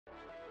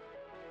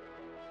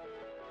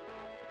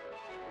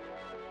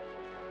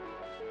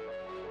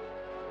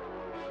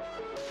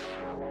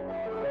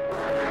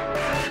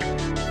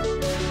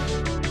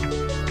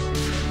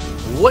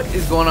What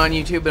is going on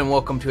YouTube, and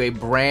welcome to a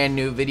brand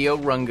new video.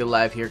 Run Good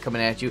Live here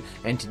coming at you,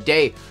 and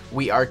today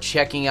we are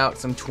checking out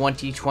some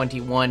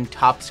 2021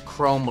 Topps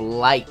Chrome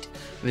Lite.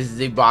 This is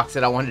a box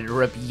that I wanted to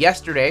rip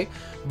yesterday,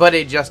 but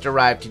it just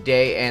arrived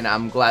today, and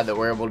I'm glad that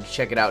we're able to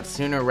check it out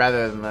sooner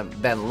rather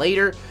than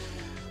later.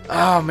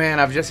 Oh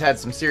man, I've just had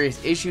some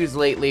serious issues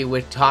lately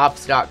with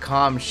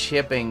Topps.com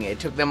shipping. It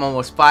took them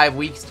almost 5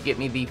 weeks to get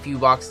me the few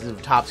boxes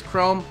of Topps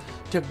Chrome.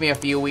 Took me a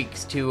few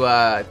weeks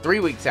to 3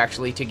 weeks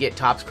actually to get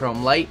Topps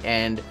Chrome Lite,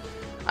 and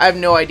I have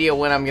no idea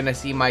when I'm gonna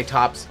see my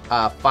Topps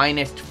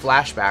finest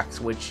flashbacks,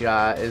 which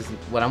is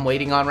what I'm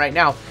waiting on right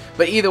now.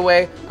 But either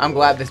way, I'm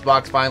glad this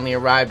box finally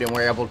arrived and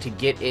we're able to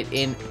get it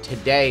in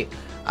today.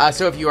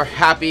 So if you are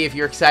happy, if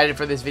you're excited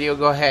for this video,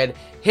 go ahead,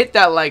 hit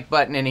that like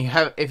button, and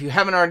if you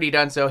haven't already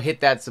done so,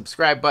 hit that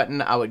subscribe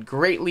button. I would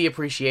greatly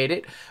appreciate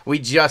it. We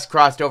just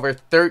crossed over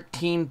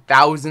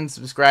 13,000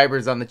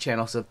 subscribers on the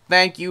channel, so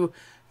thank you.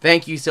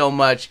 Thank you so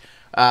much,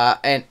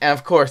 and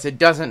of course it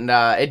doesn't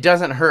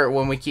hurt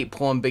when we keep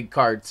pulling big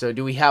cards. So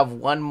do we have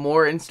one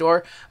more in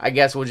store? I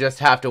guess we'll just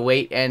have to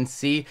wait and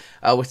see.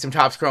 With some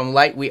Topps Chrome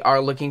Lite, we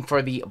are looking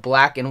for the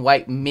black and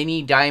white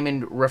mini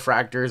diamond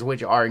refractors,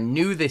 which are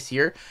new this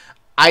year.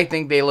 I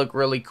think they look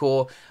really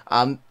cool.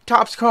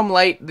 Topps Chrome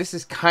Lite, this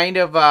is kind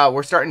of,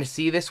 we're starting to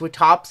see this with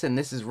Topps, and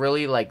this is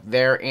really like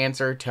their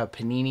answer to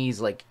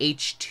Panini's like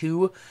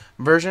H2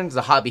 versions,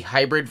 the hobby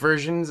hybrid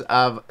versions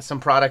of some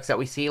products that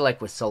we see,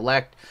 like with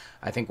Select.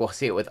 I think we'll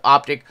see it with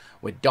Optic,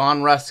 with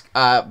Donruss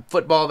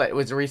football that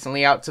was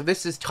recently out. So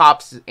this is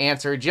Topps'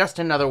 answer, just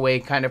another way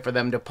kind of for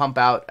them to pump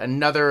out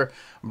another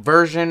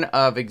version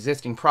of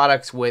existing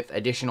products with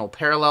additional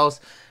parallels.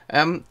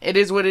 It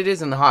is what it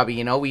is in the hobby,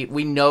 you know.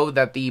 We know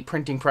that the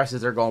printing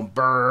presses are going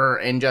brrr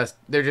and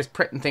they're just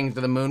printing things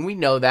to the moon. We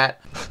know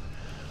that.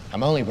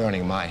 I'm only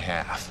burning my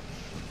half.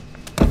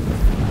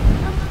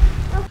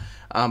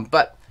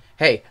 But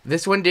hey,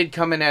 this one did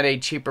come in at a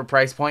cheaper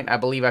price point. I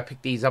believe I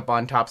picked these up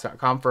on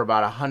Topps.com for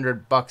about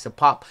 $100 a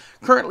pop.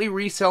 Currently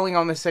reselling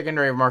on the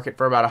secondary market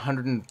for about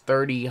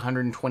 130,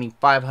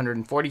 125,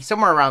 140,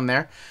 somewhere around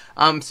there.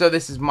 So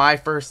this is my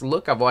first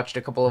look. I've watched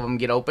a couple of them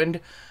get opened.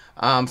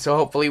 So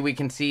hopefully we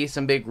can see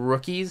some big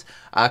rookies,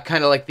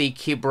 kind of like the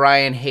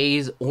Ke'Bryan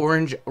Hayes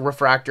orange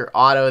refractor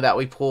auto that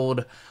we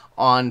pulled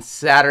on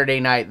Saturday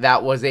night.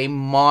 That was a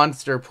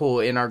monster pull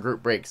in our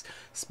group breaks.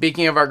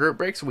 Speaking of our group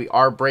breaks, we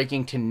are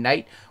breaking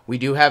tonight. We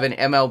do have an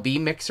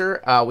MLB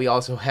mixer. We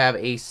also have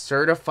a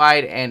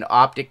certified and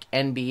optic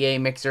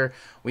NBA mixer.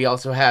 We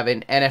also have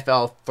an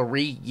NFL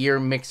 3-year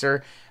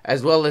mixer,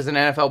 as well as an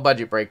NFL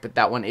budget break, but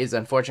that one is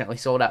unfortunately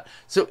sold out.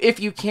 So if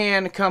you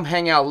can, come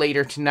hang out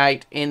later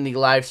tonight in the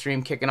live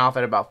stream, kicking off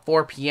at about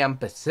 4 p.m.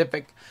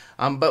 Pacific.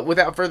 But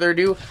without further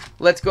ado,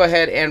 let's go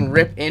ahead and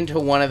rip into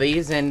one of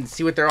these and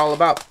see what they're all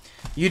about.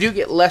 You do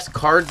get less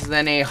cards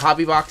than a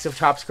hobby box of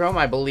Topps Chrome.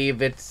 I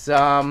believe it's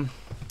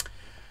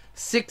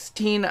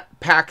 16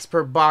 packs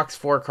per box,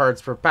 4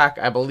 cards per pack.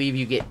 I believe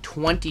you get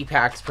 20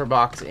 packs per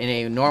box in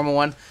a normal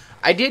one.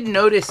 I did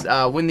notice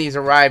when these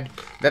arrived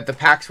that the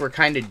packs were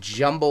kind of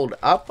jumbled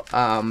up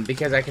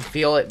because I could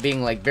feel it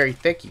being like very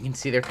thick. You can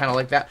see they're kind of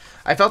like that.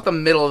 I felt the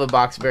middle of the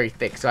box very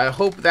thick, so I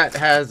hope that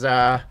has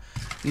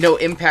no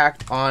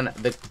impact on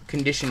the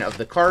condition of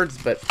the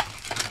cards, but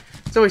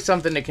it's always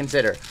something to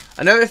consider.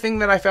 Another thing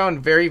that I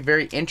found very,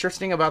 very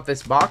interesting about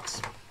this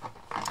box,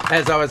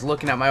 as I was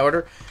looking at my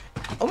order,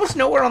 almost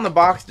nowhere on the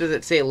box does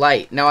it say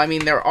light. Now, I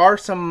mean, there are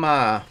some,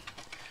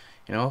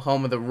 you know,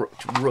 home of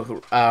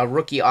the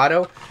rookie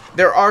auto.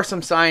 There are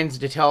some signs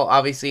to tell,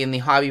 obviously, in the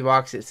hobby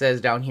box. It says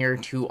down here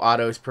 2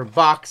 autos per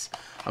box.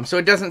 So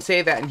it doesn't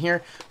say that in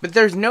here, but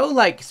there's no,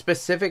 like,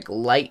 specific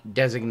light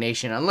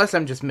designation, unless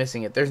I'm just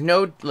missing it. There's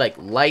no, like,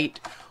 light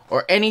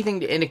or anything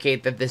to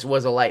indicate that this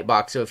was a light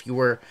box. So if you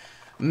were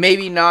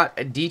maybe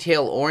not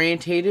detail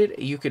orientated,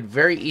 you could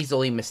very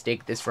easily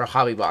mistake this for a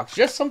hobby box.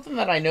 Just something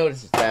that I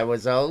noticed that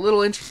was a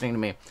little interesting to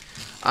me.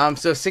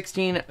 So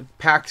 16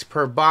 packs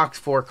per box,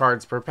 4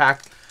 cards per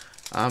pack.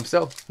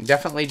 So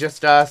definitely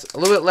just a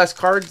little bit less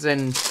cards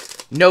and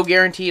no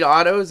guaranteed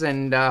autos,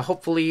 and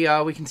hopefully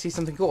we can see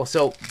something cool.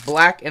 So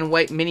black and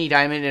white mini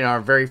diamond in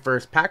our very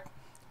first pack.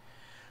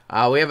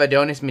 We have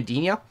Adonis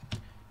Medina,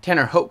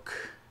 Tanner Hoke,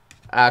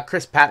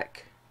 Chris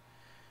Paddock.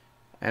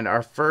 And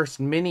our first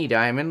mini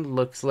diamond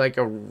looks like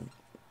a...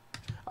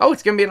 Oh,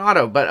 it's going to be an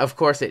auto, but of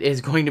course it is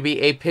going to be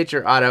a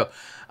pitcher auto.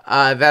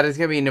 That is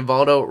going to be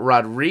Nivaldo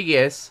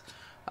Rodriguez.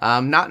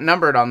 Not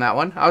numbered on that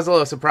one. I was a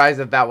little surprised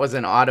that that was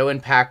an auto in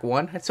pack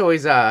 1. It's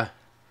always a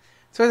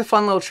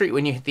fun little treat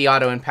when you hit the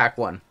auto in pack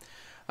 1.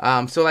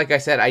 So like I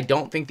said, I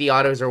don't think the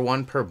autos are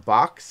 1 per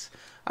box.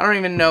 I don't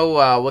even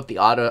know what the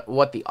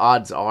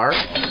odds are.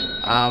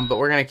 But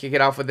we're going to kick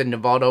it off with the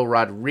Nivaldo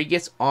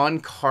Rodriguez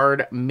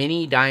on-card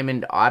mini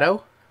diamond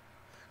auto.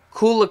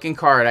 Cool looking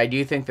card. I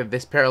do think that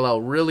this parallel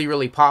really,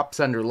 really pops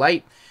under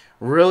light.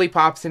 Really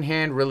pops in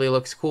hand. Really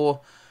looks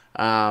cool.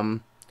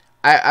 I've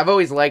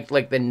always liked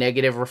like the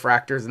negative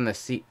refractors and the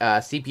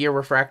sepia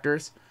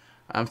refractors.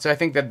 So I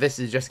think that this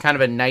is just kind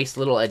of a nice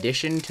little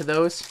addition to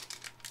those.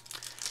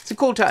 It's a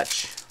cool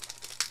touch.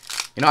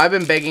 You know, I've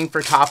been begging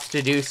for Topps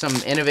to do some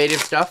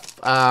innovative stuff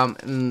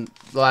in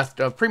the last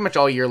pretty much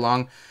all year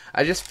long.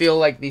 I just feel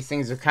like these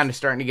things are kind of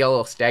starting to get a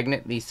little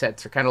stagnant. These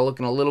sets are kind of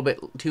looking a little bit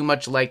too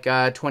much like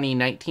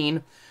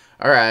 2019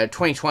 or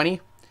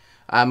 2020.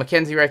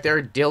 Mackenzie right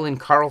there, Dylan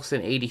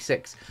Carlson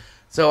 86.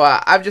 So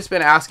I've just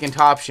been asking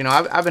Topps. You know,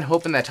 I've been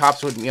hoping that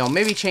Topps would, you know,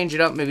 maybe change it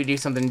up, maybe do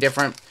something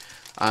different.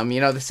 You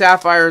know, the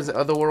Sapphires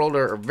of the world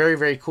are very,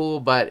 very cool,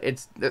 but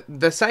it's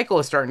the cycle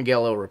is starting to get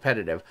a little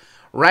repetitive.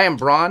 Ryan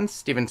Braun,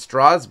 Steven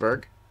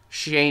Strasburg,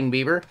 Shane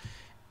Bieber,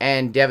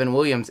 and Devin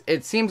Williams.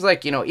 It seems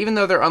like, you know, even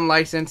though they're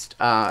unlicensed,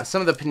 some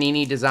of the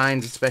Panini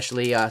designs,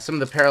 especially some of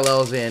the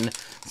parallels in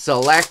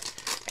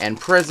Select and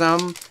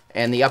Prism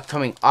and the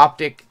upcoming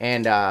Optic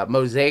and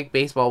Mosaic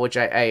Baseball, which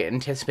I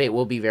anticipate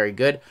will be very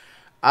good,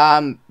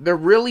 they're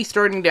really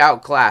starting to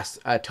outclass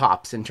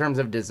Topps in terms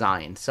of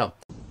design. So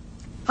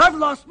I've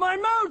lost my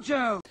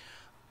mojo!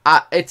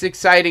 It's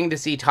exciting to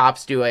see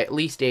Topps do at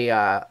least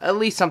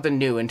something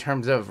new in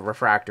terms of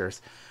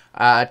refractors.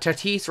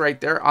 Tatis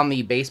right there on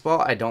the baseball.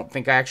 I don't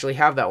think I actually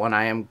have that one.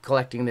 I am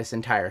collecting this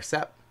entire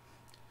set.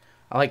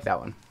 I like that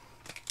one.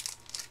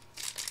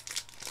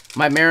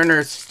 My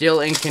Mariners still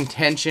in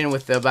contention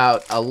with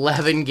about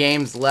 11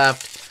 games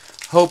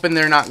left. Hoping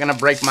they're not going to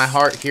break my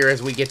heart here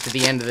as we get to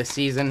the end of the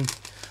season.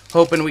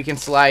 Hoping we can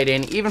slide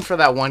in even for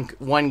that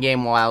one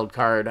game wild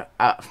card.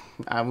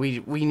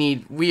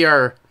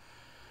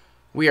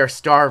 We are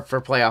starved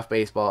for playoff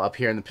baseball up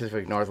here in the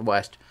Pacific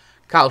Northwest.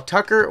 Kyle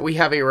Tucker, we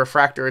have a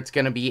refractor. It's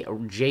going to be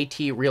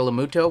JT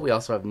Realmuto. We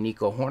also have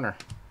Nico Horner.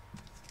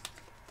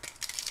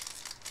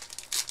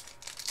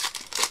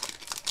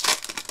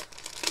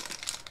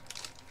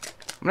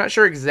 I'm not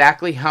sure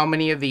exactly how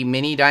many of the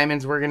mini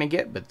diamonds we're going to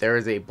get, but there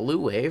is a blue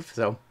wave.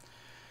 So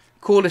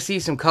cool to see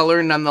some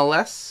color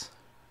nonetheless.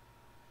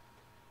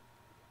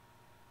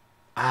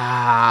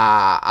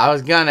 I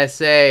was going to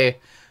say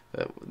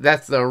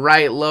that's the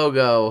right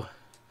logo.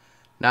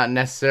 Not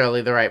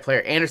necessarily the right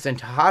player. Anderson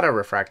Tejada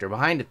refractor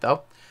behind it,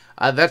 though.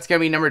 That's going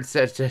to be numbered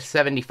to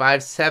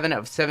 75. 7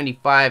 of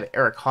 75,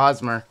 Eric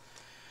Hosmer.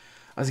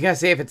 I was going to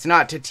say, if it's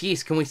not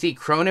Tatis, can we see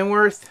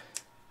Cronenworth?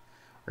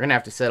 We're going to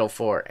have to settle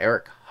for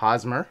Eric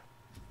Hosmer.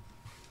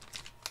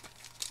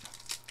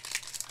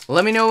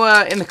 Let me know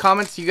in the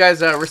comments. You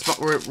guys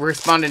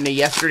responded to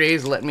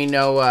yesterday's. Let me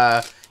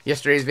know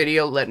yesterday's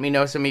video. Let me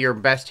know some of your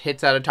best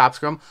hits out of Topps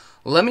Chrome.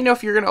 Let me know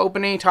if you're going to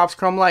open any Topps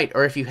Chrome Lite,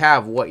 or if you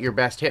have, what your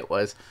best hit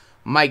was.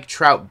 Mike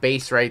Trout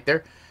base right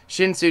there.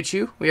 Shin-Soo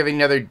Choo. We have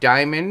another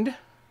diamond.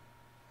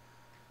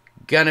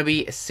 Gonna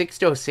be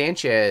Sixto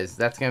Sanchez.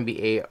 That's gonna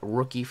be a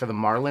rookie for the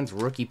Marlins.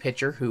 Rookie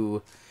pitcher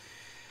who,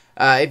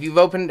 if you've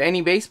opened any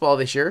baseball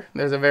this year,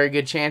 there's a very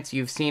good chance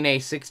you've seen a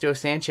Sixto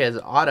Sanchez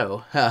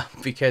auto.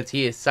 Because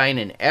he is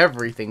signing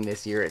everything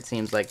this year, it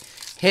seems like.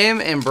 Him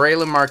and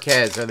Braylon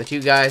Marquez are the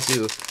two guys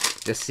who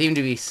just seem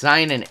to be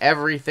signing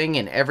everything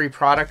in every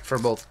product for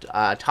both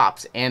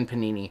Topps and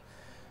Panini.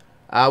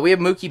 We have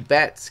Mookie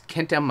Betts,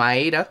 Kenta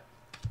Maeda,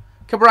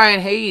 Ke'Bryan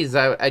Hayes.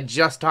 I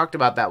just talked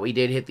about that. We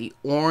did hit the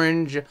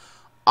orange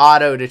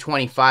auto to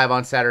 25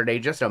 on Saturday.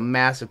 Just a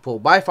massive pull.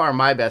 By far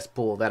my best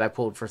pull that I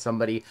pulled for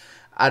somebody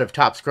out of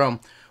Topps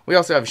Chrome. We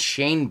also have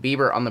Shane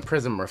Bieber on the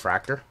Prism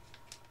refractor.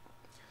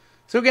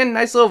 So again,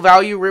 nice little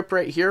value rip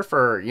right here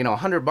for, you know,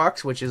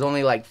 $100, which is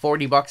only like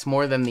 $40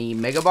 more than the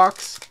Mega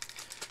Box.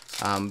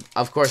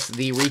 Of course,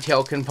 the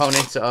retail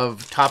components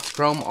of Topps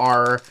Chrome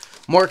are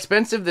more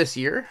expensive this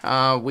year.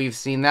 We've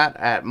seen that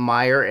at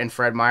Meijer and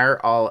Fred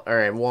Meyer, or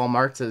at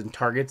Walmarts and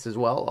Targets as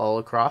well, all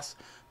across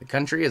the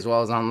country as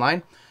well as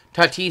online.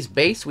 Tatis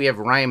base, we have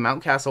Ryan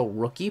Mountcastle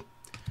rookie.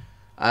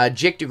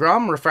 Jake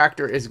DeGrom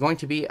refractor is going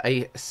to be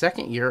a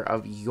second year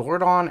of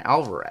Yordan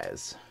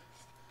Alvarez.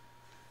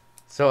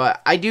 So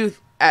I do,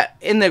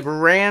 in the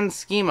grand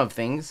scheme of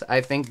things,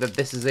 I think that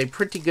this is a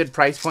pretty good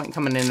price point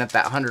coming in at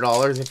that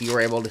 $100 if you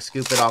were able to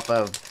scoop it off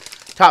of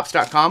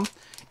Topps.com.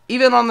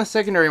 Even on the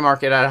secondary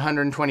market at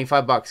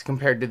 $125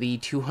 compared to the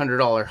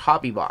 $200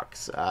 hobby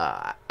box.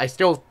 I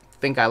still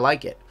think I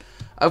like it.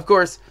 Of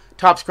course,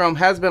 Topps Chrome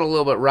has been a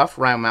little bit rough.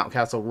 Ryan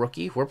Mountcastle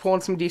rookie. We're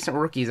pulling some decent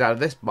rookies out of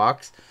this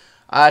box.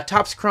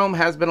 Topps Chrome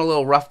has been a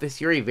little rough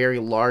this year. A very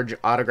large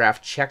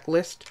autograph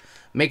checklist.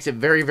 Makes it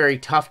very, very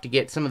tough to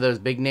get some of those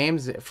big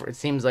names. It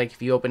seems like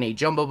if you open a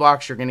jumbo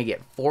box, you're going to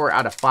get 4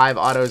 out of 5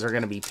 autos are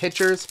going to be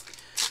pitchers.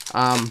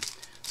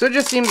 So it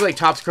just seems like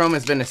Topps Chrome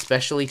has been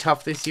especially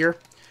tough this year.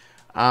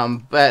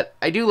 But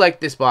I do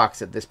like this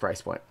box at this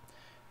price point.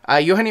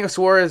 Eugenio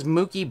Suarez,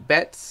 Mookie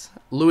Betts,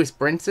 Lewis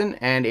Brinson,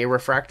 and a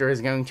refractor is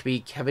going to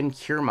be Kevin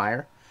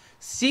Kiermaier.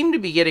 Seem to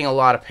be getting a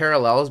lot of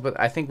parallels, but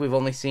I think we've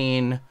only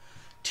seen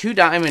two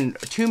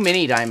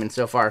mini diamonds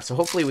so far. So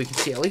hopefully we can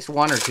see at least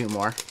 1 or 2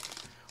 more.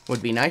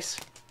 Would be nice.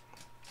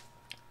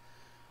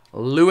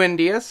 Lewin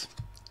Diaz,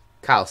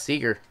 Kyle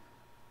Seager.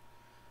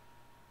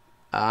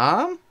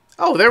 Oh,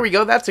 there we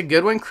go. That's a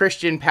good one.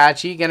 Christian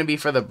Patchy, going to be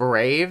for the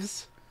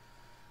Braves.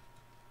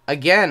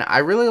 Again, I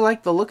really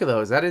like the look of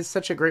those. That is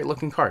such a great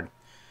looking card.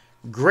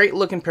 Great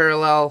looking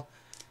parallel.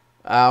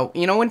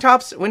 You know, when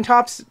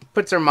Topps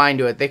puts their mind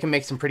to it, they can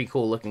make some pretty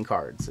cool looking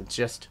cards. It's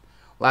just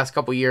last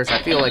couple years,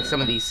 I feel like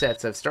some of these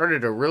sets have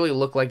started to really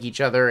look like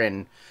each other,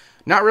 and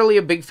not really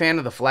a big fan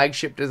of the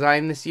flagship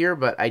design this year,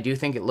 but I do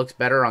think it looks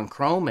better on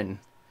Chrome, and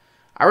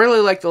I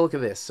really like the look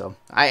of this, so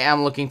I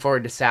am looking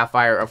forward to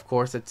Sapphire. Of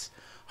course, it's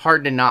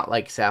hard to not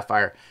like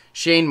Sapphire.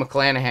 Shane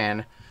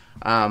McClanahan.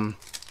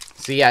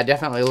 So yeah,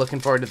 definitely looking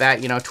forward to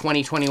that. You know,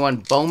 2021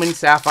 Bowman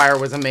Sapphire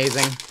was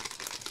amazing.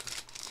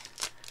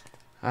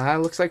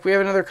 Looks like we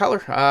have another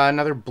color,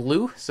 another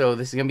blue. So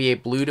this is going to be a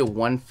blue to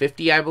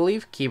 150, I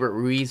believe. Keibert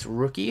Ruiz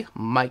rookie,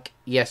 Mike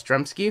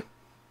Yastrzemski.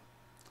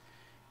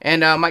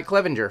 And Mike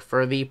Clevenger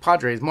for the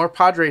Padres. More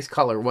Padres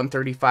color,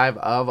 135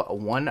 of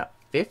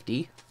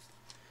 150.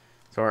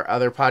 So our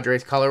other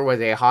Padres color was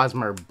a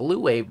Hosmer Blue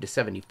Wave to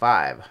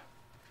 75.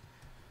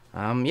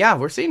 Yeah,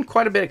 we're seeing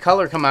quite a bit of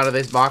color come out of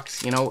this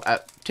box. You know,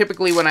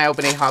 typically when I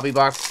open a hobby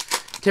box,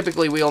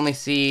 typically we only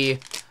see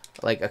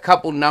like a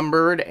couple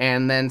numbered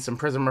and then some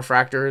Prism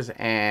Refractors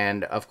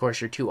and, of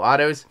course, your 2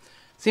 autos.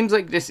 Seems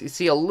like this, you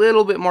see a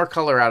little bit more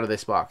color out of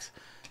this box.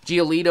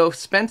 Giolito,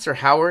 Spencer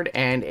Howard,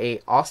 and a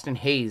Austin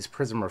Hayes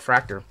Prism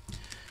Refractor.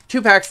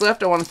 2 packs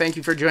left. I want to thank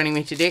you for joining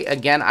me today.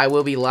 Again, I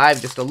will be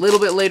live just a little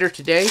bit later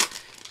today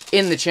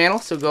in the channel,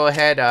 so go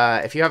ahead,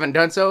 if you haven't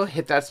done so,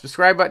 hit that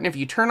subscribe button. If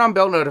you turn on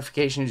bell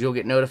notifications, you'll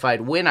get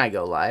notified when I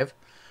go live.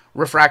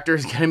 Refractor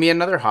is going to be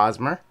another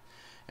Hosmer.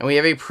 And we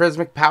have a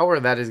Prismic Power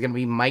that is going to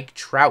be Mike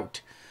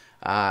Trout.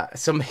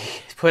 Somebody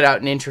put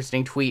out an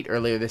interesting tweet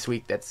earlier this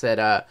week that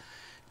said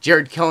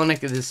Jared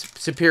Kelenic is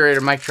superior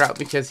to Mike Trout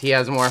because he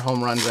has more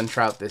home runs than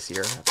Trout this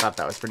year. I thought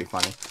that was pretty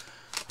funny.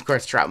 Of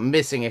course, Trout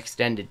missing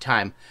extended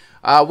time.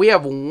 We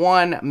have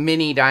 1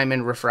 mini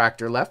diamond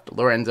refractor left.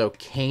 Lorenzo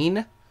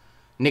Cain,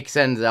 Nick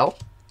Senzel,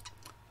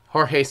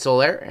 Jorge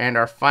Soler, and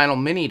our final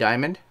mini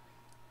diamond.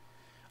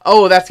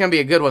 Oh, that's going to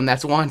be a good one.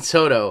 That's Juan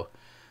Soto.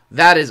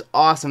 That is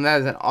awesome.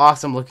 That is an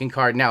awesome looking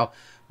card. Now,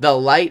 the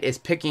light is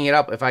picking it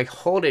up. If I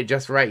hold it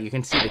just right, you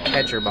can see the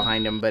catcher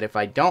behind him. But if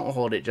I don't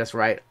hold it just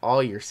right,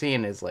 all you're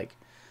seeing is like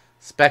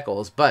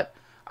speckles. But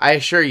I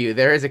assure you,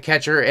 there is a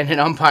catcher and an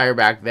umpire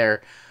back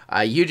there.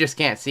 You just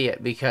can't see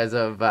it because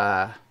of...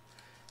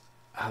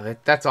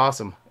 that's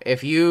awesome.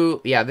 If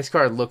you... Yeah, this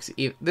card looks...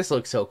 This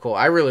looks so cool.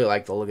 I really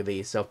like the look of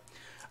these. So,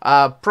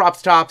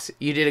 props Topps.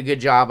 You did a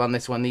good job on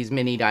this one. These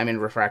mini diamond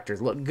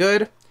refractors look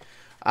good.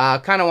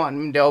 Kind of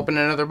wanting to open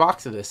another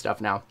box of this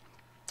stuff now.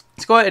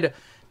 Let's go ahead and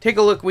take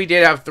a look. We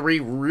did have 3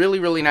 really,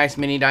 really nice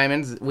mini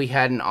diamonds. We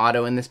had an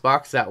auto in this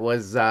box. That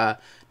was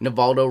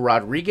Nivaldo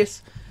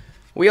Rodriguez.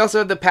 We also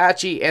had the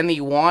Patchy and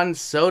the Juan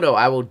Soto.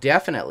 I will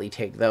definitely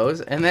take those.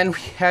 And then we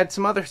had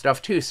some other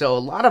stuff too. So a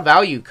lot of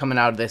value coming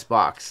out of this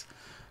box.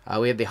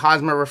 We had the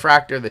Hosmer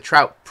Refractor, the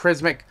Trout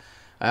Prismic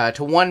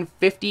to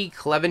 150,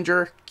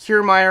 Clevenger,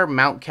 Kiermaier,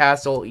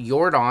 Mountcastle,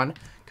 Jordan,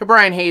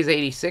 Cabrian Hayes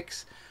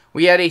 86.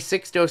 We had a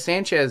Sixto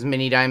Sanchez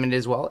mini diamond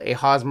as well, a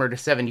Hosmer to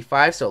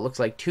 75, so it looks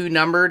like 2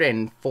 numbered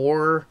and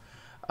 4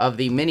 of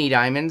the mini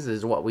diamonds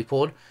is what we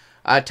pulled.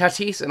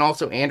 Tatis and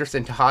also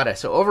Anderson Tejada.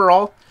 So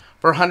overall,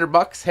 for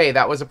 $100, hey,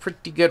 that was a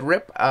pretty good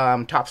rip.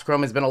 Topps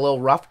Chrome has been a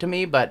little rough to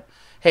me, but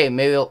hey,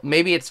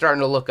 maybe it's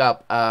starting to look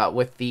up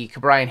with the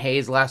Cabrian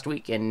Hayes last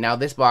week, and now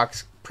this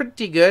box,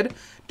 pretty good.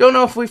 Don't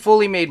know if we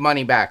fully made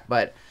money back,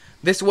 but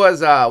this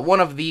was one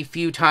of the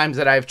few times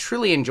that I've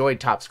truly enjoyed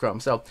Topps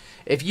Chrome. So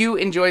if you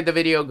enjoyed the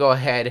video, go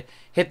ahead,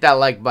 hit that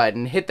like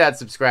button, hit that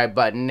subscribe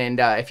button, and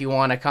if you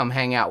want to come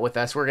hang out with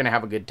us, we're going to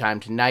have a good time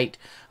tonight.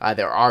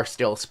 There are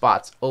still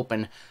spots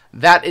open.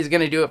 That is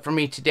going to do it for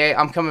me today.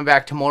 I'm coming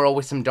back tomorrow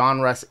with some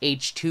Donruss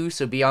H2,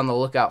 so be on the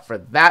lookout for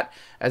that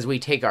as we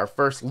take our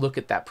first look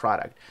at that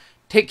product.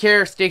 Take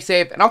care, stay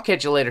safe, and I'll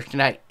catch you later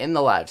tonight in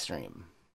the live stream.